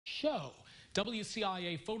show.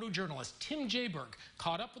 WCIA photojournalist Tim Jaberg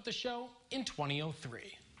caught up with the show in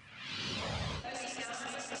 2003.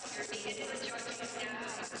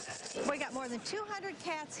 We got more than 200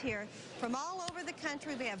 cats here from all over the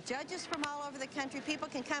country. We have judges from all over the country. People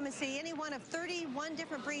can come and see any one of 31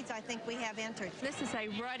 different breeds I think we have entered. This is a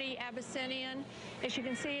ruddy Abyssinian. As you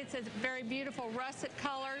can see, it's a very beautiful russet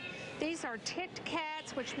color. These are ticked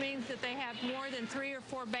cats, which means that they have more than 3 or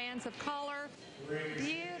 4 bands of color.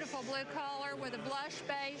 Beautiful blue collar with a blush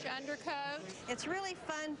beige undercoat. It's really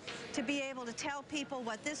fun to be able to tell people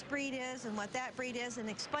what this breed is and what that breed is and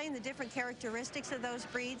explain the different characteristics of those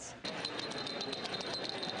breeds.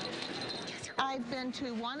 I've been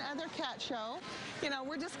to one other cat show. You know,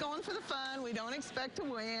 we're just going for the fun. We don't expect to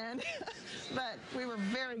win. But we were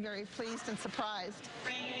very, very pleased and surprised.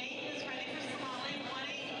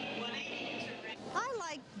 I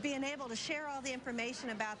like being able to share all the information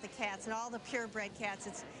about the cats and all the purebred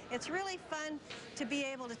cats. It's really fun to be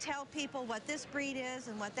able to tell people what this breed is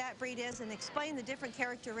and what that breed is and explain the different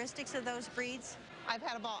characteristics of those breeds. I've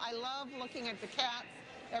had a ball. I love looking at the cats.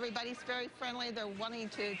 Everybody's very friendly. They're wanting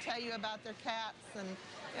to tell you about their cats, and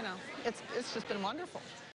you know, it's just been wonderful.